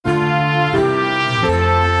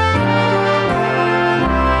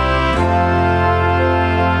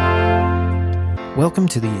Welcome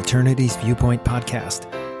to the Eternity's Viewpoint podcast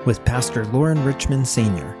with Pastor Loren Richmond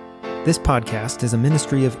Sr. This podcast is a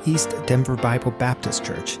ministry of East Denver Bible Baptist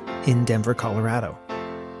Church in Denver, Colorado.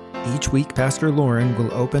 Each week, Pastor Loren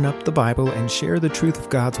will open up the Bible and share the truth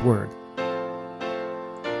of God's Word.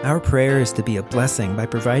 Our prayer is to be a blessing by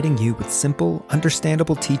providing you with simple,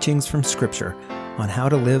 understandable teachings from Scripture on how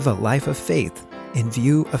to live a life of faith in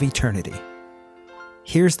view of eternity.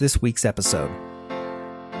 Here's this week's episode.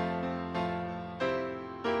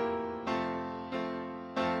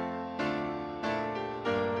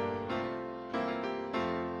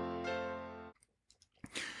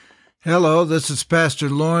 Hello, this is Pastor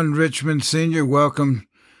Loren Richmond Sr. Welcome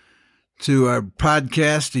to our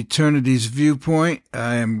podcast, Eternity's Viewpoint.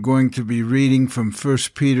 I am going to be reading from 1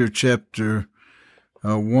 Peter chapter 2,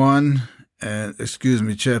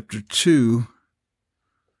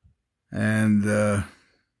 and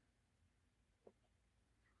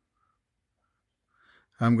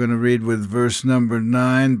I'm going to read with verse number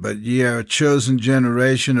 9. But ye are a chosen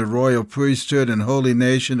generation, a royal priesthood, and holy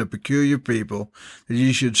nation, a peculiar people, that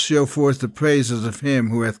ye should show forth the praises of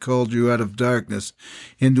him who hath called you out of darkness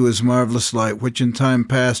into his marvelous light, which in time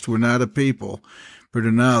past were not a people, but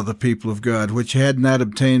are now the people of God, which had not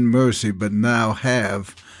obtained mercy, but now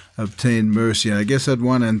have obtained mercy. And I guess I'd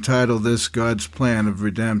want to entitle this God's Plan of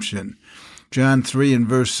Redemption. John 3 and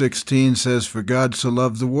verse 16 says, For God so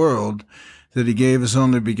loved the world, that he gave his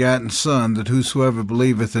only begotten Son, that whosoever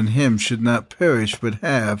believeth in him should not perish, but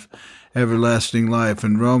have everlasting life.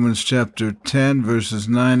 In Romans chapter 10, verses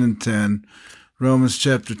 9 and 10, Romans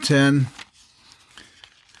chapter 10,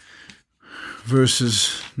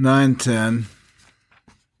 verses 9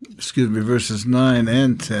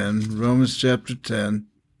 and 10, Romans chapter 10,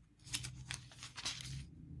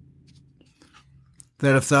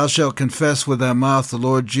 that if thou shalt confess with thy mouth the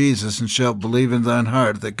Lord Jesus, and shalt believe in thine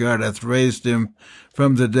heart that God hath raised him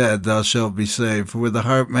from the dead, thou shalt be saved. For with the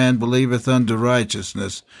heart man believeth unto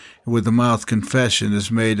righteousness, and with the mouth confession is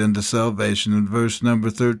made unto salvation. In verse number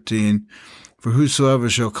 13, for whosoever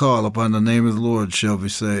shall call upon the name of the Lord shall be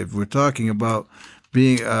saved. We're talking about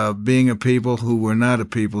being a people who were not a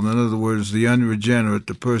people. In other words, the unregenerate,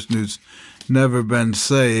 the person who's never been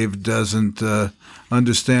saved, doesn't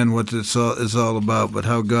understand what this is all about, but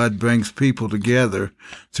how God brings people together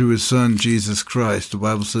through his Son, Jesus Christ. The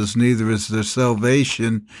Bible says, neither is there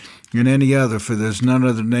salvation in any other, for there's none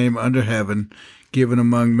other name under heaven given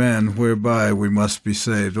among men whereby we must be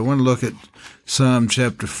saved. I want to look at Psalm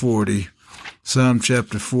chapter 40. Psalm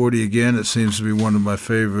chapter 40, again, it seems to be one of my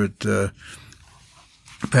favorite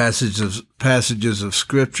passages of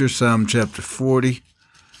Scripture. Psalm chapter 40.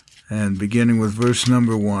 And beginning with verse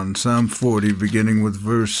number 1, Psalm 40, beginning with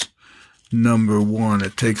verse number 1.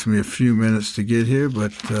 It takes me a few minutes to get here,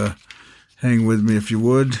 but hang with me if you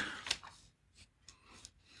would.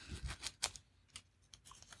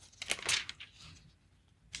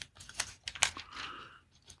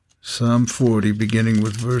 Psalm 40, beginning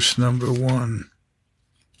with verse number 1.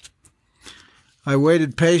 I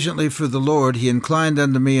waited patiently for the Lord. He inclined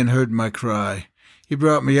unto me and heard my cry. He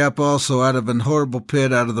brought me up also out of an horrible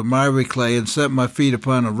pit, out of the miry clay, and set my feet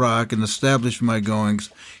upon a rock, and established my goings.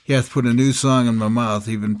 He hath put a new song in my mouth,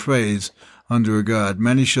 even praise unto our God.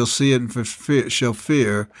 Many shall see it, and shall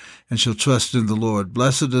fear, and shall trust in the Lord.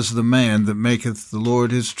 Blessed is the man that maketh the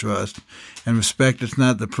Lord his trust, and respecteth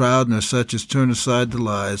not the proud, nor such as turn aside to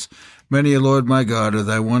lies. Many, O Lord my God, are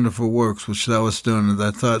thy wonderful works which thou hast done, and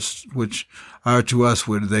thy thoughts which are to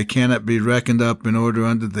usward. They cannot be reckoned up in order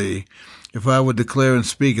unto thee. If I would declare and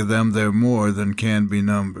speak of them, they're more than can be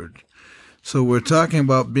numbered. So we're talking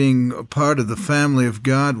about being a part of the family of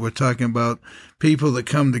God. We're talking about people that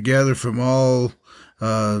come together from all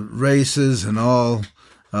races and all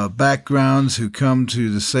backgrounds who come to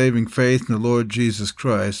the saving faith in the Lord Jesus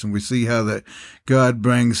Christ. And we see how that God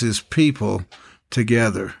brings his people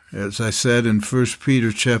together. As I said in 1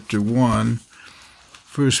 Peter chapter 1,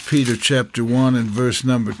 1 Peter chapter 1 and verse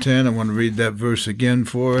number 10, I want to read that verse again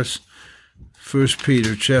for us. 1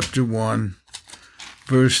 Peter chapter 1,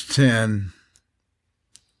 verse 10,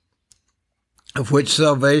 of which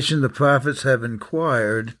salvation the prophets have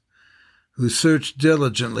inquired, who searched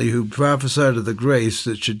diligently, who prophesied of the grace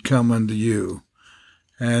that should come unto you.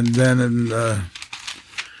 And then in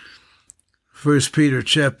 1 Peter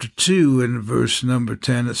chapter 2 and verse number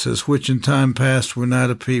 10, it says, which in time past were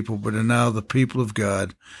not a people, but are now the people of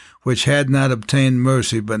God, which had not obtained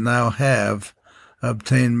mercy, but now have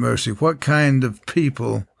obtain mercy. What kind of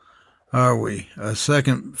people are we? 1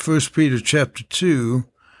 Peter chapter 2,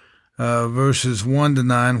 verses 1 to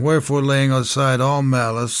 9. Wherefore, laying aside all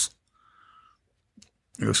malice,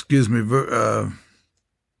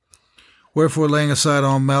 Wherefore, laying aside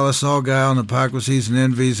all malice, all guile, and hypocrisies, and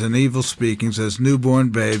envies, and evil speakings, as newborn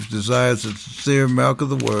babes, desire the sincere milk of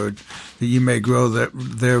the word, that ye may grow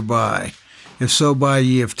thereby. If so by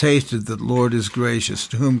ye have tasted that the Lord is gracious,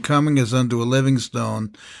 to whom coming as unto a living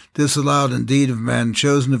stone, disallowed indeed of men,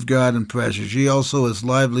 chosen of God and precious, ye also as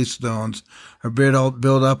lively stones are built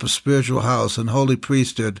up a spiritual house and holy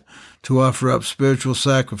priesthood, to offer up spiritual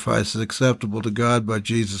sacrifices acceptable to God by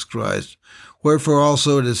Jesus Christ. Wherefore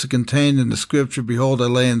also it is contained in the Scripture, Behold, I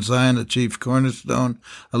lay in Zion a chief cornerstone,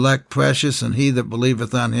 elect precious, and he that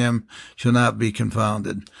believeth on him shall not be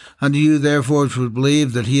confounded. Unto you therefore which would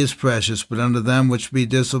believe that he is precious, but unto them which be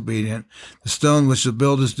disobedient, the stone which the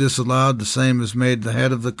builders disallowed, the same is made the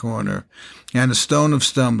head of the corner, and a stone of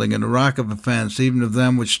stumbling, and a rock of offense, even of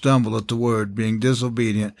them which stumble at the word, being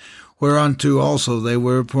disobedient, whereunto also they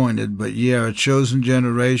were appointed. But ye are a chosen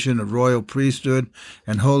generation, a royal priesthood,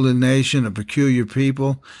 and holy nation, a peculiar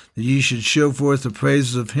people, that ye should show forth the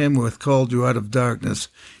praises of him who hath called you out of darkness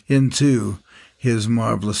into his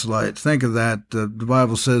marvelous light. Think of that. The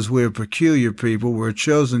Bible says we're a peculiar people, we're a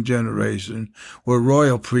chosen generation, we're a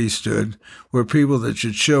royal priesthood, we're people that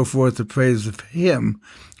should show forth the praise of him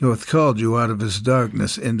who hath called you out of his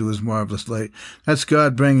darkness into his marvelous light. That's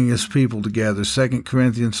God bringing his people together. 2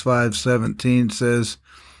 Corinthians 5:17 says,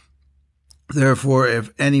 Therefore, if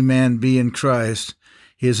any man be in Christ,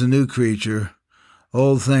 he is a new creature.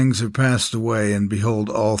 Old things are passed away, and behold,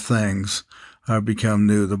 all things are become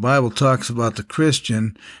new. The Bible talks about the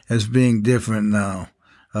Christian as being different now.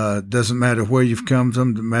 It doesn't matter where you've come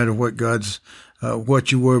from, doesn't matter what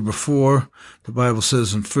what you were before. The Bible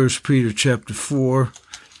says in 1 Peter chapter 4,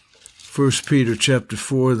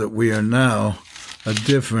 that we are now a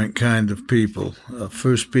different kind of people.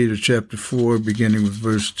 1 Peter chapter 4, beginning with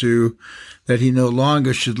verse 2, that he no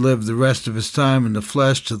longer should live the rest of his time in the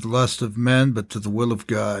flesh to the lust of men, but to the will of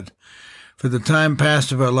God. For the time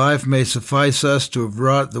past of our life may suffice us to have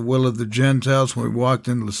wrought the will of the Gentiles when we walked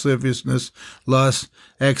in lasciviousness, lust,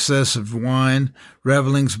 excess of wine,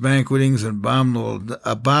 revellings, banquetings, and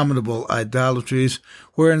abominable idolatries,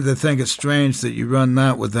 wherein they think it strange that you run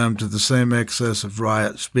not with them to the same excess of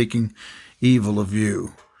riot, speaking evil of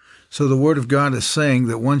you. So the Word of God is saying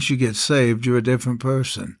that once you get saved, you're a different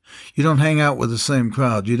person. You don't hang out with the same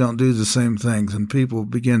crowd. You don't do the same things. And people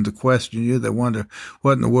begin to question you. They wonder,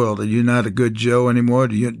 what in the world? Are you not a good Joe anymore?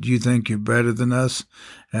 Do you think you're better than us?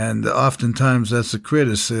 And oftentimes that's a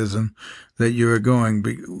criticism that you're going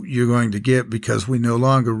to get because we no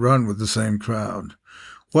longer run with the same crowd.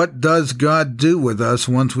 What does God do with us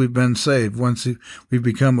once we've been saved, once we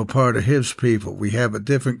become a part of his people? We have a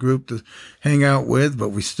different group to hang out with,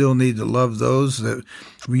 but we still need to love those that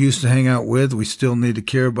we used to hang out with. We still need to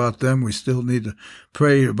care about them. We still need to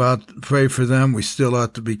pray for them. We still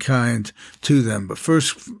ought to be kind to them. But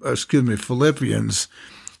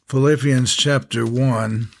Philippians chapter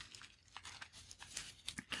 1.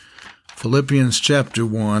 Philippians chapter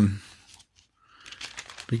 1.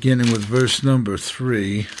 Beginning with verse number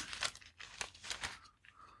 3.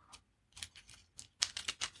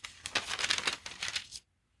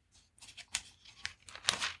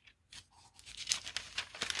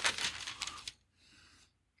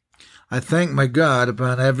 I thank my God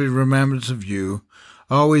upon every remembrance of you,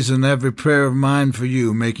 always in every prayer of mine for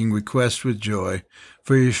you, making request with joy,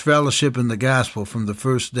 for your fellowship in the gospel from the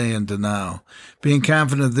first day unto now, being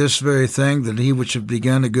confident of this very thing, that he which hath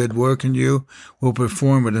begun a good work in you will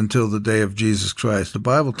perform it until the day of Jesus Christ. The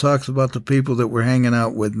Bible talks about the people that we're hanging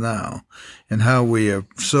out with now and how we are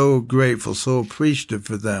so grateful, so appreciative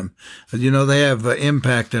for them. They have an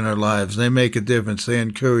impact in our lives. They make a difference. They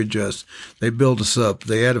encourage us. They build us up.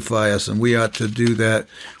 They edify us, and we ought to do that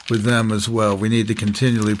with them as well. We need to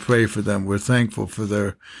continually pray for them. We're thankful for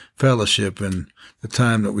their fellowship and the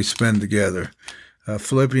time that we spend together.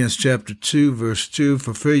 Philippians chapter 2, verse 2,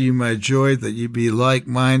 fulfill you my joy, that ye be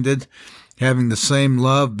like-minded, having the same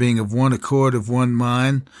love, being of one accord, of one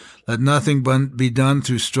mind. Let nothing be done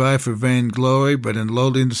through strife or vain glory, but in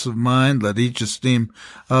lowliness of mind let each esteem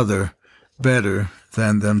other better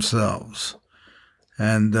than themselves.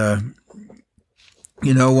 And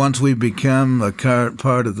once we become a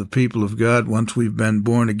part of the people of God, once we've been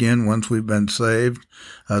born again, once we've been saved,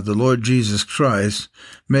 the Lord Jesus Christ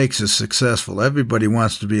makes us successful. Everybody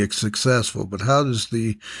wants to be successful, but how does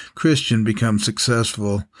the Christian become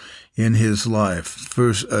successful in his life?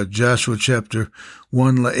 Joshua chapter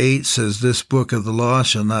 1:8 says, This book of the law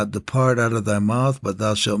shall not depart out of thy mouth, but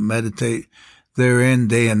thou shalt meditate therein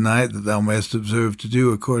day and night, that thou mayest observe to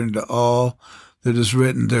do according to all that is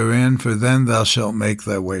written therein, for then thou shalt make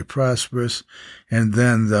thy way prosperous, and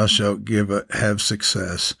then thou shalt have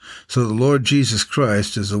success. So the Lord Jesus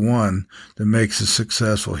Christ is the one that makes us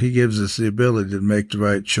successful. He gives us the ability to make the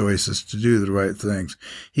right choices, to do the right things.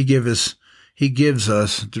 He gives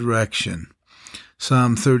us direction.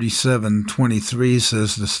 Psalm 37:23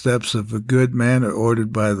 says, the steps of a good man are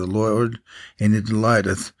ordered by the Lord, and he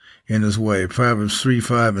delighteth in his way. Proverbs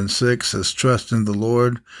 3:5-6 says, trust in the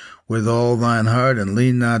Lord with all thine heart, and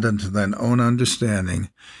lean not unto thine own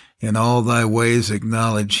understanding. In all thy ways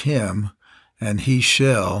acknowledge him, and he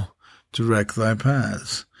shall direct thy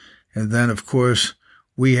paths. And then, of course,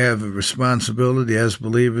 we have a responsibility as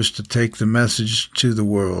believers to take the message to the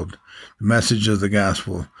world, the message of the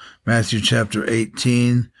gospel. Matthew chapter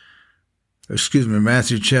 28,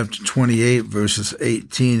 verses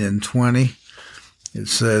 18 and 20. It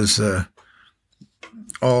says,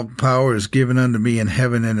 all power is given unto me in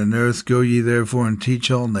heaven and in earth. Go ye therefore and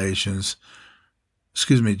teach all nations.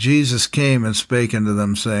 Jesus came and spake unto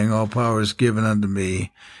them, saying, all power is given unto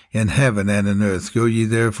me in heaven and in earth. Go ye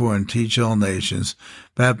therefore and teach all nations,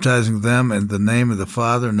 baptizing them in the name of the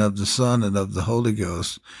Father and of the Son and of the Holy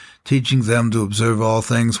Ghost, teaching them to observe all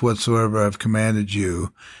things whatsoever I have commanded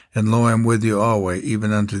you. And lo, I am with you always,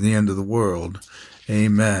 even unto the end of the world.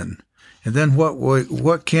 Amen. And then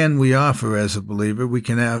what can we offer as a believer? We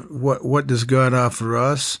can have, what does God offer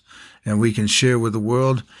us? And we can share with the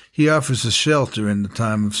world. He offers a shelter in the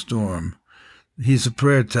time of storm. He's a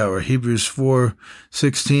prayer tower. Hebrews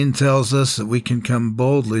 4:16 tells us that we can come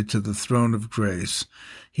boldly to the throne of grace.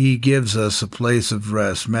 He gives us a place of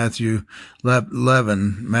rest. Matthew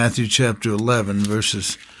chapter 11,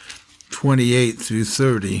 verses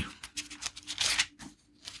 28-30.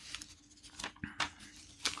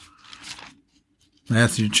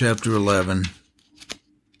 Matthew chapter 11.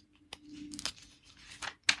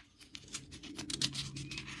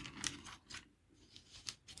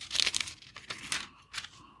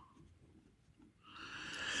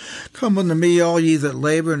 Come unto me, all ye that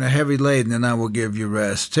labor and are heavy laden, and I will give you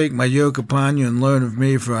rest. Take my yoke upon you and learn of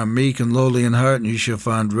me, for I am meek and lowly in heart, and you shall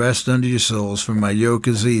find rest unto your souls. For my yoke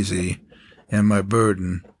is easy, and my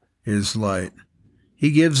burden is light. He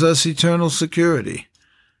gives us eternal security,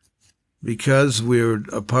 because we're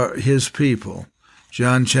his people.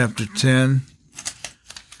 John chapter 10,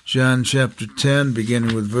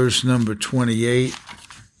 beginning with verse number 28.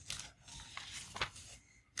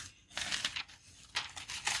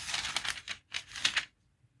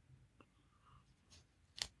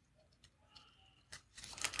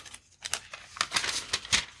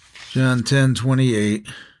 John 10:28.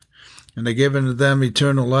 And I give unto them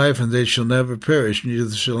eternal life, and they shall never perish,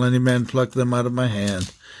 neither shall any man pluck them out of my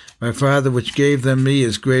hand. My Father which gave them me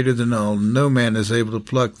is greater than all, and no man is able to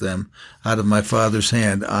pluck them out of my Father's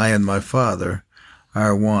hand. I and my Father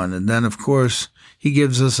are one. And then, of course, he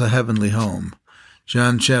gives us a heavenly home.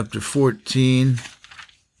 John chapter 14.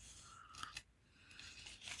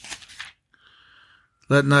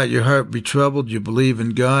 Let not your heart be troubled. You believe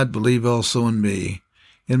in God, believe also in me.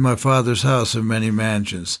 In my Father's house are many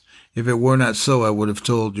mansions. If it were not so, I would have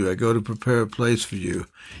told you. I go to prepare a place for you.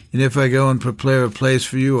 And if I go and prepare a place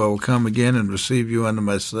for you, I will come again and receive you unto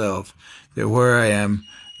myself, that where I am,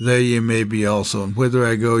 there ye may be also. And whither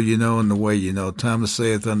I go, ye know, and the way ye know. Thomas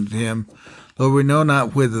saith unto him, Lord, we know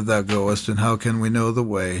not whither thou goest, and how can we know the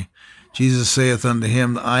way? Jesus saith unto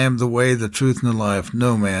him, I am the way, the truth, and the life.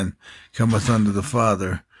 No man cometh unto the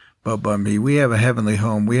Father but by me. We have a heavenly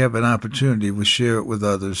home. We have an opportunity. We share it with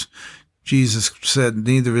others. Jesus said,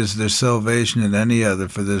 neither is there salvation in any other,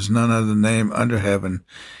 for there's none other name under heaven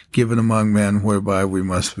given among men whereby we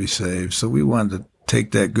must be saved. So we want to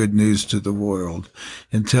take that good news to the world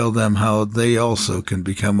and tell them how they also can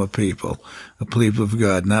become a people of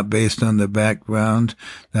God, not based on their background,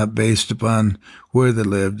 not based upon where they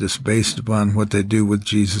live, just based upon what they do with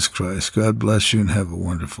Jesus Christ. God bless you and have a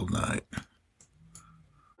wonderful night.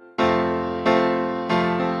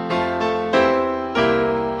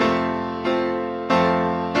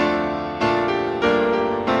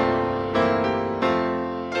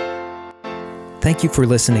 Thank you for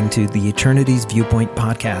listening to the Eternity's Viewpoint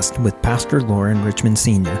podcast with Pastor Loren Richmond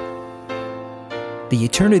Sr. The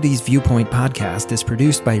Eternity's Viewpoint podcast is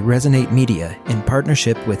produced by Resonate Media in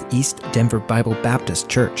partnership with East Denver Bible Baptist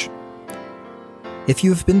Church. If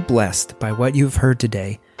you have been blessed by what you have heard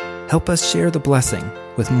today, help us share the blessing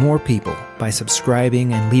with more people by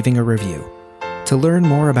subscribing and leaving a review. To learn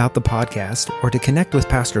more about the podcast or to connect with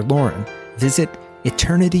Pastor Loren, visit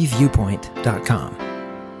eternityviewpoint.com.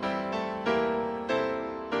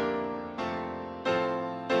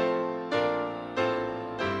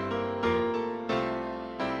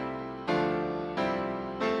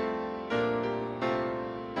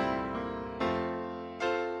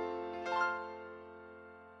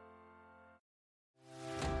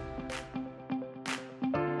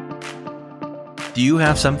 Do you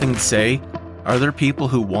have something to say? Are there people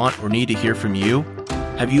who want or need to hear from you?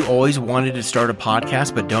 Have you always wanted to start a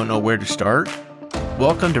podcast but don't know where to start?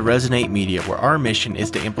 Welcome to Resonate Media, where our mission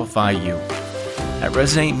is to amplify you. At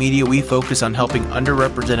Resonate Media, we focus on helping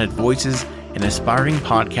underrepresented voices and aspiring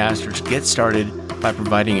podcasters get started by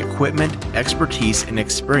providing equipment, expertise, and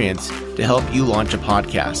experience to help you launch a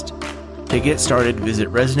podcast. To get started, visit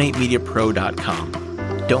ResonateMediaPro.com.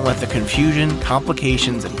 Don't let the confusion,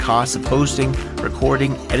 complications, and costs of hosting,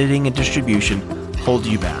 recording, editing, and distribution hold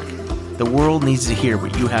you back. The world needs to hear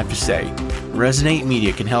what you have to say. Resonate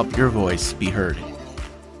Media can help your voice be heard.